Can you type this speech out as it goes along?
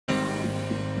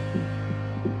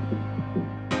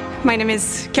my name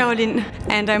is Caroline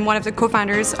and I'm one of the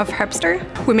co-founders of Hubbster.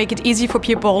 We make it easy for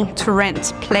people to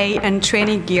rent, play and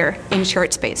training gear in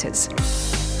shared spaces.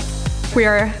 We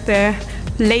are the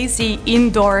lazy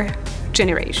indoor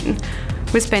generation.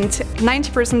 We spend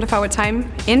 90% of our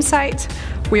time inside.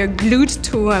 We are glued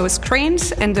to our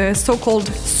screens and the so-called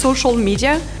social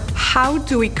media. How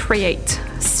do we create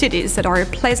cities that are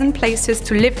pleasant places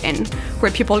to live in,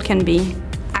 where people can be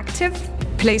active,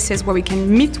 places where we can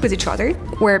meet with each other,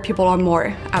 where people are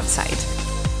more outside?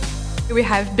 We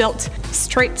have built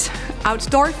street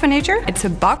outdoor furniture. It's a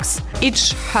box.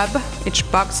 Each hub, each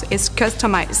box is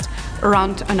customized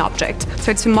around an object. So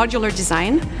it's a modular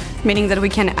design, meaning that we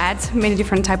can add many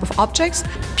different types of objects.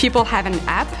 People have an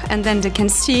app and then they can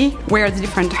see where the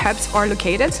different hubs are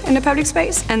located in the public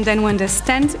space. And then when they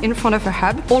stand in front of a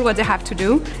hub, all what they have to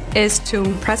do is to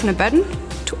press on a button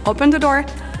to open the door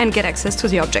and get access to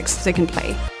the objects so they can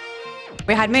play.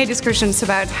 We had many discussions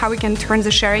about how we can turn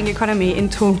the sharing economy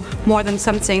into more than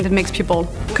something that makes people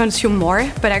consume more,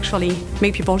 but actually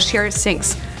make people share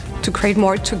things to create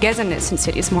more togetherness in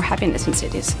cities, more happiness in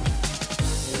cities.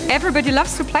 Everybody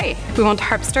loves to play. We want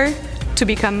Hubbster to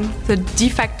become the de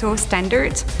facto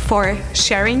standard for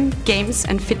sharing games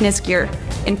and fitness gear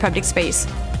in public space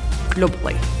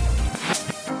globally.